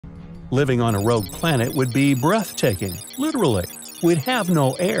Living on a rogue planet would be breathtaking, literally. We'd have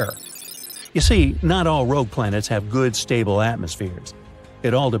no air. You see, not all rogue planets have good, stable atmospheres.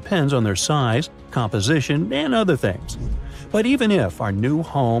 It all depends on their size, composition, and other things. But even if our new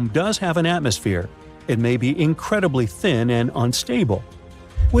home does have an atmosphere, it may be incredibly thin and unstable.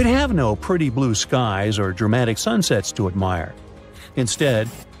 We'd have no pretty blue skies or dramatic sunsets to admire. Instead,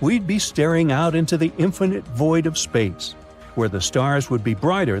 we'd be staring out into the infinite void of space, where the stars would be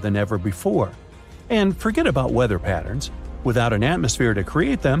brighter than ever before. And forget about weather patterns. Without an atmosphere to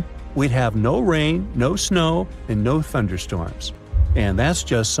create them, we'd have no rain, no snow, and no thunderstorms. And that's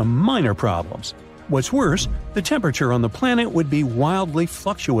just some minor problems. What's worse, the temperature on the planet would be wildly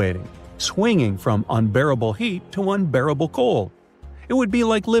fluctuating, swinging from unbearable heat to unbearable cold. It would be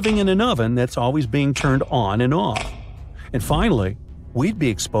like living in an oven that's always being turned on and off. And finally, we'd be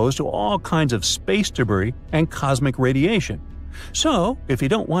exposed to all kinds of space debris and cosmic radiation. So, if you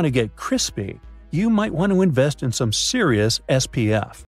don't want to get crispy, you might want to invest in some serious SPF.